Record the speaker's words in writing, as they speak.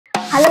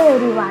Hello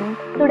everyone.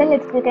 Today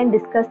we can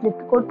discuss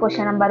Leetcode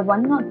question number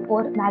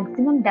 104,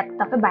 maximum depth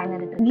of a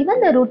binary tree.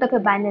 Given the root of a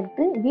binary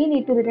tree, we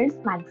need to return its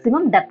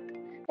maximum depth.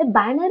 A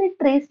binary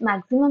tree's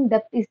maximum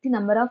depth is the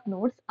number of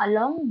nodes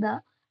along the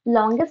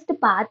longest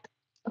path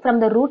from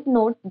the root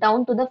node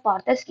down to the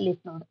farthest leaf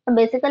node. So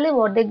basically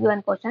what they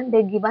given question,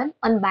 they given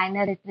on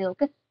binary tree,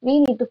 okay? We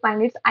need to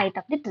find its height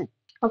of the tree,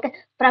 okay?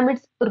 From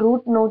its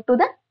root node to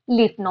the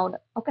leaf node,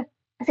 okay?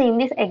 So in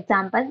this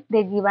example,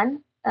 they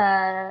given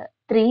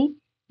 3,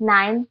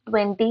 9,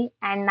 20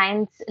 and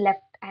 9's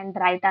left and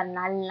right are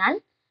null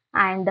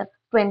and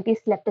 20's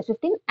left is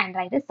 15 and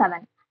right is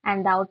 7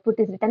 and the output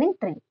is returning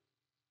 3.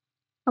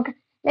 Okay,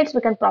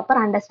 we can proper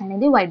understand in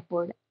the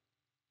whiteboard.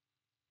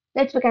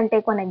 We can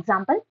take one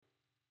example.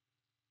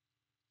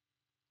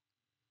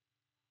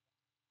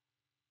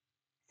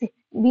 See,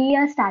 we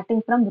are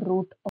starting from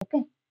root.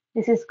 Okay,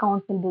 this is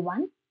count will be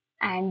 1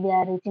 and we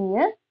are reaching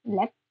here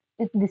left.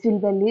 This will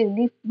be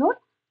leaf node,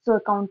 so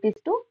count is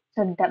 2.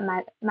 So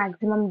the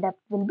maximum depth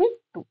will be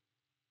 2.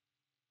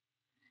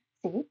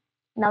 See,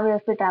 now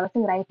if we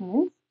traversing right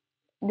means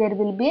there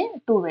will be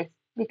two ways.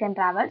 We can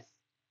traverse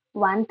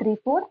 1, 3,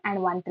 4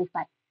 and 1, 3,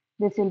 5.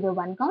 This will be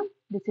 1 count,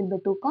 this will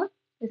be 2 count,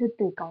 this is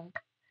 3 count.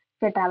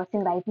 If we are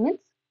traversing right means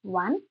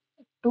 1,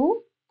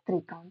 2, 3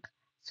 count.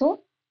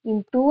 So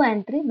in 2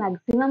 and 3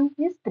 maximum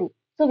is 3.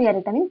 So we are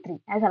returning 3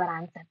 as our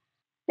answer.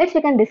 Next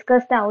we can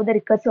discuss how the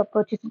recursive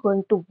approach is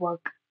going to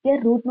work.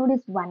 Here root node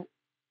is 1.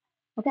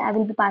 Okay, I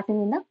will be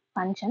passing in the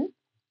function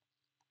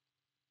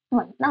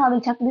 1. Now I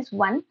will check this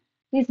 1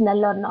 is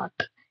null or not.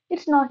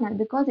 It's not null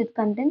because it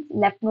contains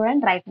left node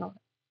and right node.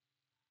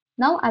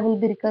 Now I will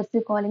be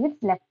recursive calling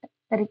its left.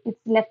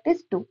 Its left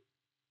is 2.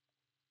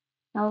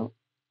 Now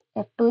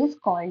F2 is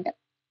called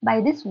by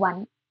this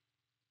 1.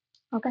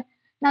 Okay.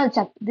 Now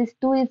check this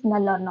 2 is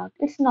null or not.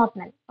 It's not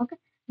null. Okay.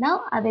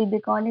 Now I will be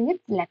calling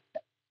its left.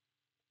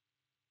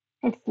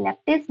 Its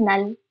left is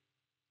null.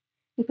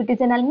 If it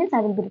is a null means I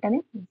will be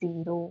returning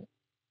 0.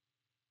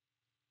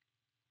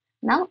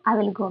 Now I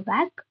will go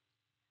back.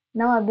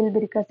 Now I will be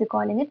recursive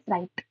calling its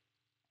right.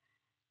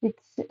 Its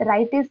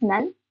right is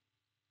null.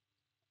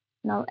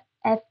 Now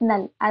F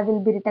null I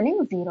will be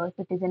returning 0. If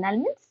it is a null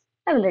means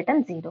I will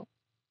return 0.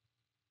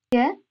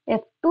 Here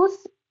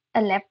F2's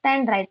left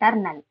and right are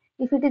null.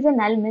 If it is a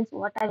null means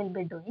what I will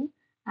be doing,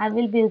 I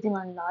will be using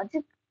on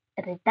logic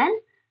return,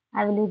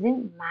 I will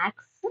using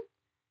max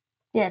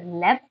here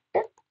left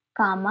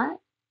comma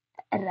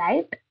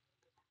right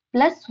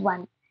plus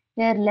 1.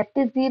 Here left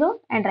is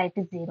 0 and right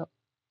is 0.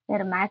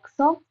 Here max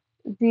of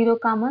 0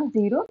 comma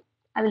 0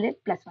 I will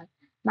get plus 1.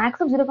 Max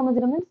of 0 comma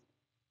 0 means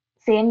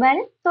same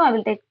value, so I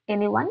will take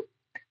any one.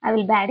 I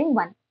will be adding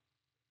 1.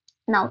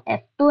 Now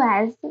F2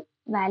 has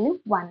value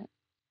 1.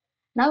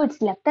 Now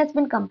its left has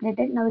been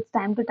completed. Now it's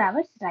time to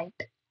traverse right.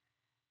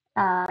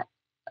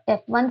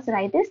 F1's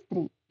right is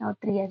 3. Now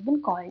 3 has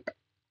been called.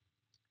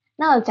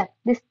 Now I'll check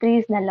this 3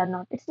 is null or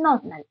not. It's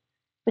not null.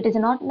 If it is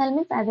not null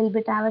means I will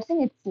be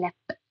traversing its left.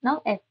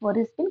 Now F4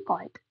 has been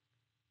called.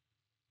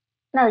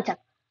 Now I'll check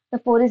the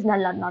 4 is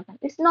null or not null.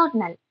 It's not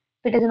null.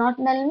 If it is not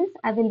null means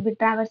I will be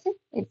traversing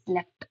its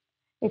left.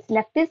 Its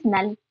left is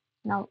null.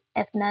 Now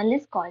F null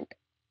is called.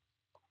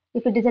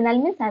 If it is a null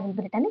means I will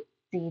be returning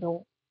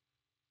 0.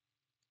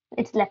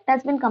 Its left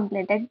has been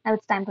completed. Now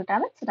it's time to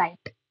traverse right.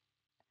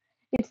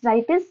 Its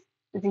right is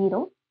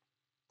 0.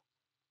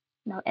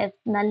 Now F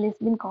null has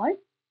been called.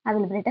 I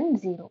will return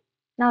 0.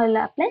 Now I will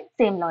apply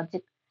same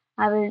logic.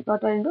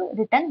 What I will do,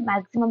 return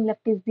maximum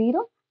left is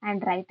 0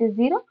 and right is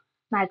 0.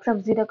 Max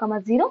of 0 comma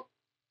 0.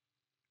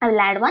 I will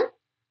add 1.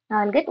 Now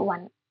I will get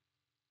 1.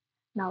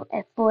 Now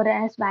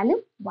F4 has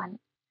value 1.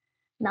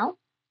 Now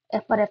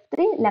for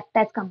F3 left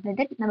has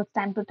completed. Now it's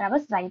time to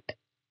traverse right.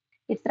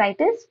 Its right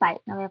is 5.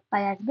 Now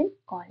F5 has been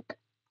called.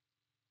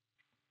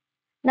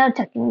 Now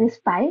checking this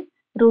 5,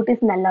 root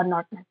is null or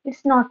not null.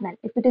 It's not null.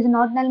 If it is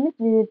not null means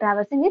we will be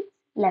traversing its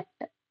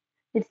left.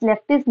 Its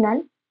left is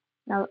null.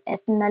 Now F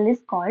null is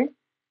called.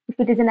 If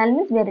it is a null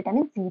means we are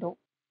returning 0.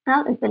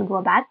 Now it will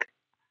go back.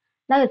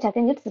 Now you're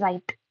checking its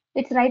right.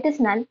 Its right is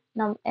null.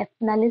 Now F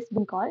null is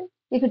being called.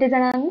 If it is a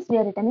null means we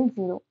are returning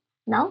 0.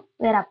 Now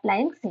we are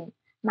applying same.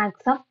 Max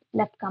of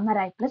left comma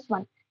right plus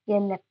 1. Here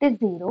left is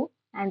 0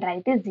 and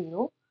right is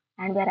 0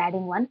 and we are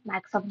adding 1.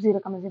 Max of 0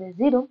 comma 0 is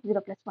 0.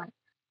 0 plus 1.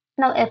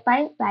 Now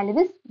F5 value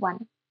is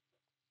 1.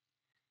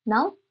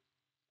 Now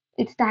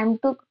it's time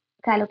to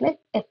calculate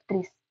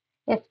F3's.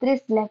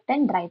 F3's left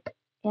and right.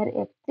 Here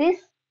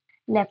F3's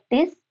left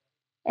is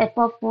F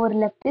of 4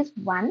 left is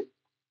 1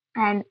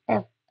 and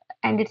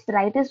its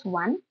right is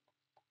 1.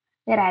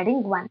 We are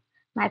adding 1.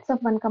 Max of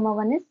 1 comma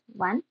 1 is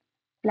 1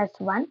 plus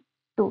 1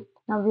 2.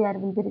 Now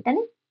will be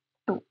returning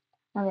 2.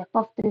 Now F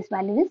of 3's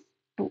value is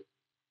 2.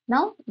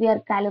 Now we are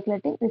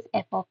calculating this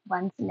F of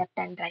 1's left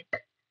and right.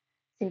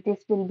 So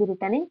this will be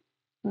returning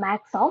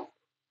max of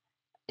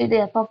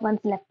F of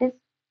 1's left is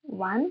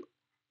 1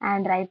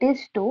 and right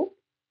is 2.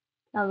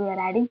 Now we are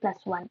adding plus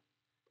 1.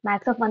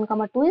 Max of 1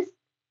 comma 2 is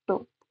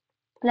 2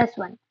 plus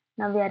 1.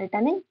 Now we are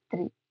returning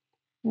 3.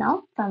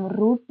 Now from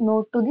root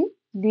node to the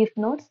leaf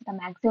nodes, the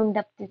maximum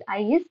depth is I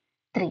is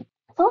 3.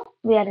 So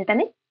we are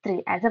returning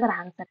 3 as our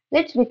answer.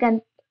 We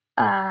can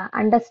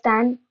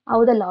understand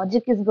how the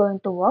logic is going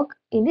to work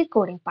in the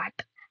coding part.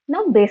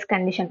 Now base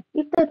condition.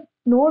 If the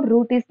node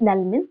root is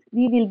null means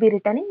we will be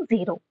returning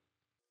 0.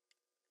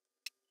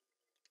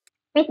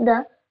 If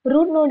the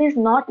root node is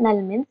not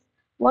null means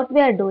what we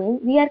are doing,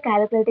 we are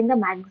calculating the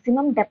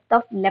maximum depth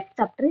of left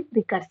subtree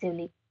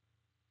recursively.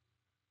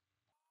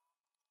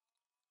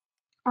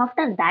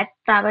 After that,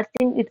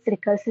 traversing its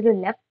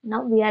recursively left,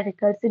 now we are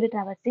recursively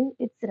traversing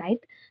its right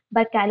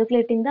by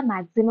calculating the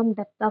maximum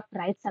depth of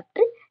right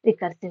subtree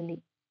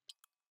recursively.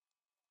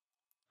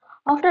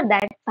 After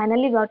that,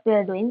 finally what we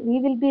are doing, we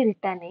will be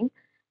returning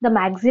the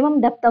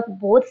maximum depth of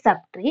both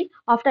subtree.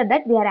 After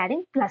that, we are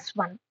adding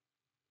 +1.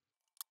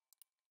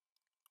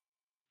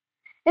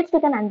 We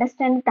can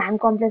understand the time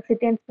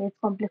complexity and space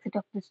complexity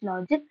of this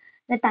logic.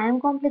 The time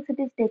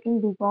complexity is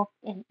taking big of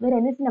n, where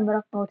n is the number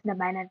of nodes in the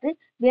binary tree.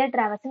 We are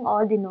traversing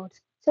all the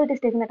nodes, so it is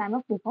taking the time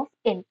of big of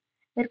n.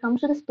 When it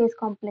comes to the space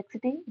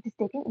complexity, it is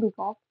taking big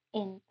of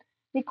n,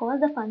 because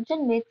the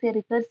function makes a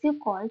recursive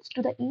calls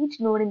to the each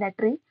node in the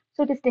tree,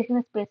 so it is taking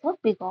a space of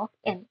big of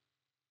n.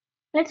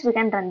 We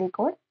can run the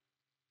code.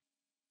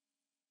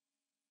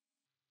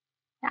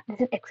 Yeah,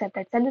 this is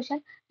accepted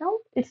solution. Now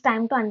it's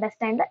time to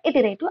understand the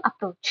iterative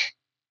approach.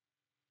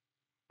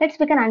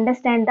 We can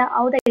understand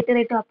how the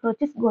iterative approach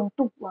is going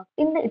to work.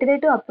 In the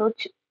iterative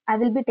approach, I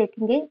will be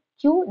taking a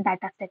queue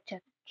data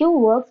structure. Queue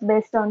works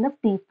based on the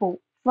FIFO.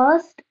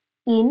 First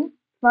in,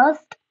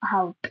 first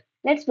out.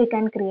 We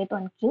can create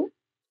one queue.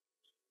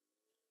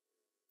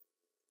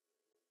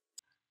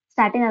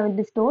 Starting, I will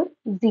be stored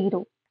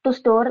 0. To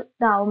store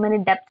the how many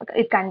depth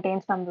it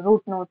contains from the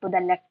root node to the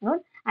left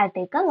node, I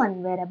take a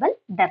one variable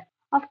depth.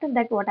 After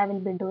that, what I will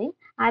be doing,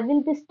 I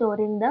will be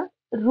storing the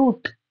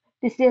root.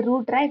 This is a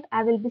root, right?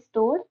 I will be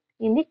stored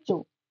in the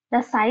queue.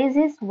 The size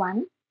is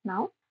 1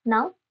 now.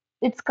 Now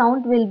its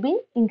count will be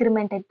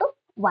incremented to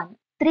 1.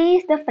 3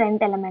 is the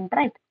front element,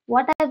 right?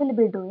 What I will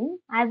be doing,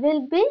 I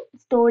will be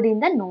stored in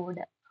the node.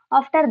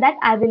 After that,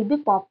 I will be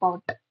pop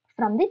out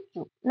from the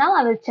queue. Now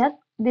I will check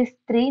this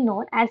 3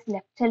 node as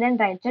left child and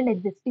right child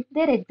exist. If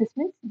there exists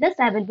means just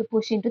I will be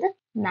pushing to the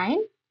 9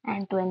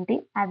 and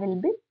 20. I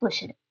will be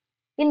pushed.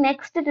 In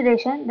next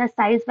iteration, the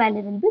size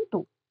value will be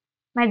 2.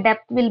 My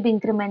depth will be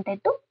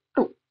incremented to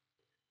 2.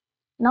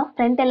 Now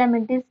front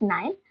element is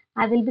 9.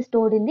 I will be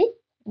stored in the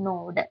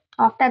node.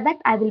 After that,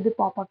 I will be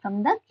pop out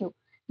from the queue.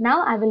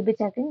 Now I will be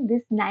checking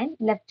this 9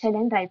 left child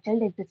and right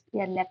child exist.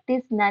 Here left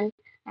is null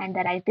and the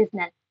right is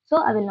null. So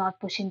I will not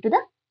push into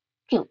the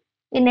queue.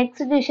 In next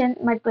situation,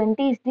 my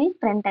 20 is the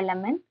front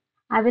element.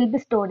 I will be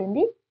stored in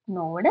the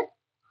node.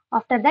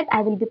 After that,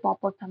 I will be pop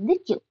out from the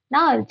queue.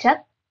 Now I will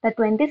check the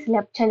 20's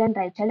left child and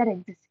right child are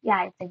exist.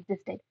 Yeah, it's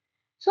existed.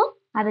 So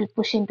I will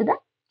push into the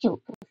queue.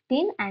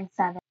 15 and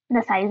 7.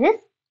 The size is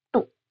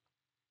 2.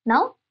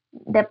 Now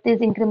depth is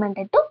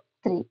incremented to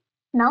 3.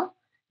 Now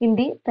in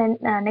the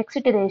next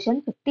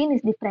iteration, 15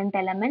 is the front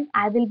element.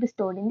 I will be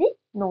stored in the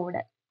node.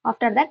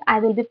 After that, I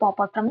will be pop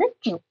out from the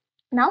queue.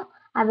 Now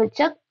I will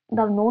check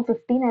the node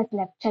 15 as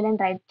left child and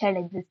right child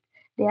exist.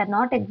 They are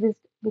not exist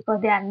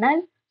because they are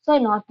null, so I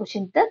will not push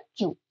into the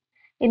queue.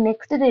 In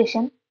next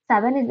iteration,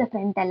 7 is the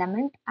front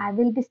element. I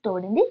will be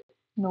stored in the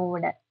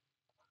node.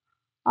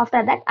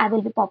 After that, I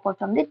will be pop out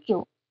from the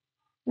queue.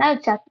 Now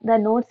check the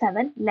node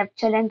 7 left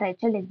child and right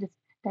child exist.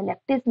 The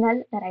left is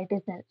null, the right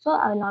is null. So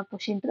I will not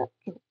push into the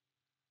queue.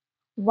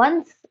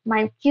 Once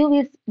my queue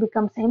is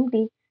becomes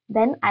empty,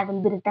 then I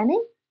will be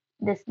returning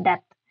this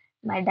depth.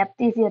 My depth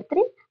is here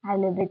 3. I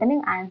will be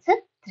returning answer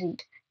 3.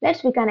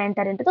 We can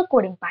enter into the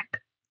coding part.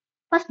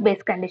 First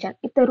base condition.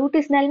 If the root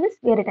is null means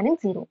we are returning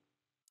 0.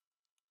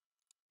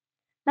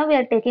 Now we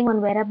are taking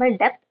one variable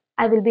depth.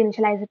 I will be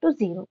initialized to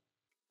 0.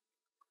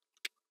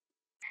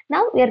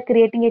 Now we are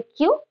creating a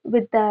queue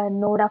with the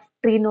node of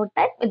tree node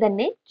type with the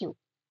name queue.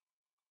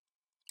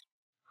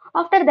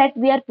 After that,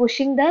 we are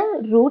pushing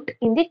the root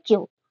in the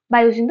queue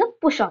by using the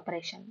push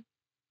operation.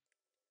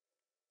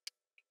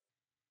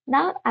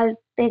 Now I'll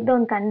take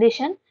down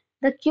condition.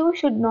 The queue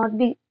should not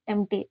be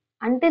empty.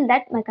 Until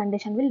that, my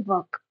condition will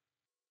work.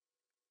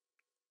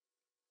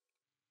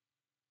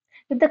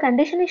 If the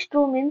condition is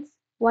true means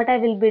what I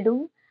will be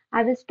doing,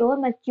 I will store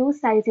my queue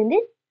size in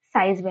the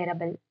size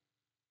variable.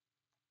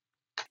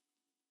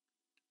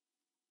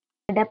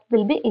 Depth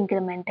will be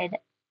incremented.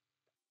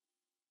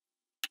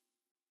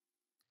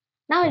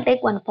 Now I'll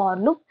take one for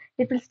loop.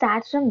 It will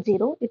start from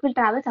 0. It will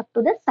traverse up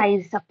to the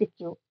size of the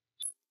queue.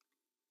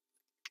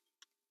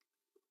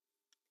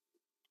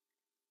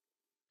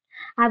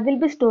 I will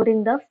be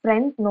storing the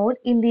front node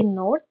in the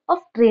node of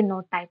tree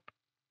node type.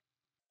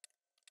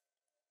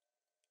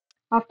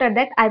 After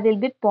that, I will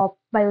be pop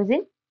by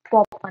using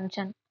pop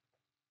function.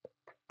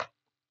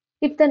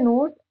 If the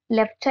node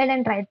left child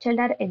and right child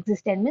are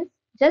existed means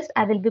just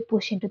I will be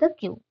pushed into the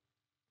queue.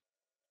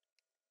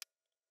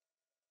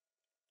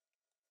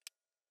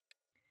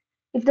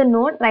 If the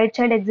node right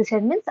child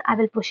existed means I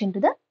will push into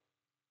the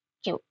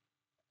queue.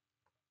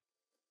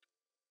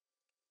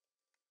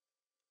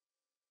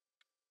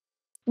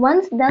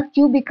 Once the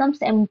queue becomes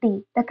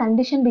empty, the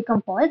condition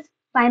becomes false.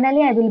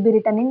 Finally, I will be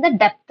returning the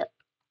depth.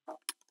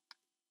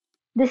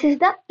 This is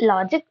the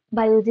logic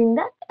by using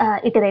the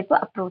iterative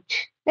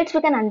approach. Let's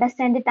we can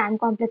understand the time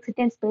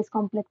complexity and space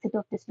complexity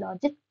of this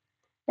logic.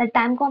 The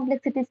time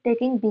complexity is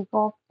taking big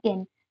of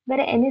n,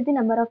 where n is the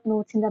number of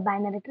nodes in the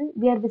binary tree.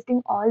 We are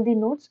visiting all the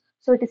nodes,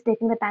 so it is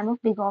taking the time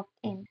of big of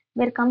n.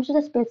 Where it comes to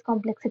the space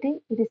complexity,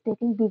 it is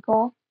taking big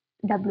of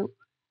w,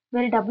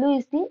 where w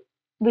is the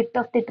width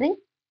of the tree.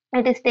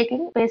 It is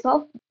taking space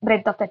of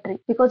breadth of the tree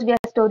because we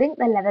are storing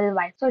the level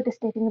wise, so it is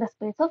taking the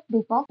space of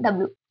big of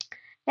w.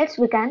 Let's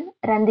we can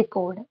run the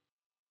code.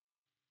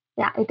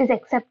 Yeah, it is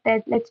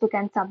accepted. Let's we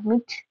can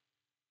submit.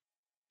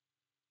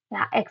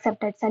 Yeah,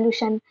 accepted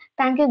solution.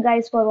 Thank you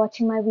guys for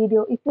watching my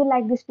video. If you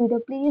like this video,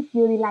 please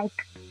give a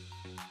like.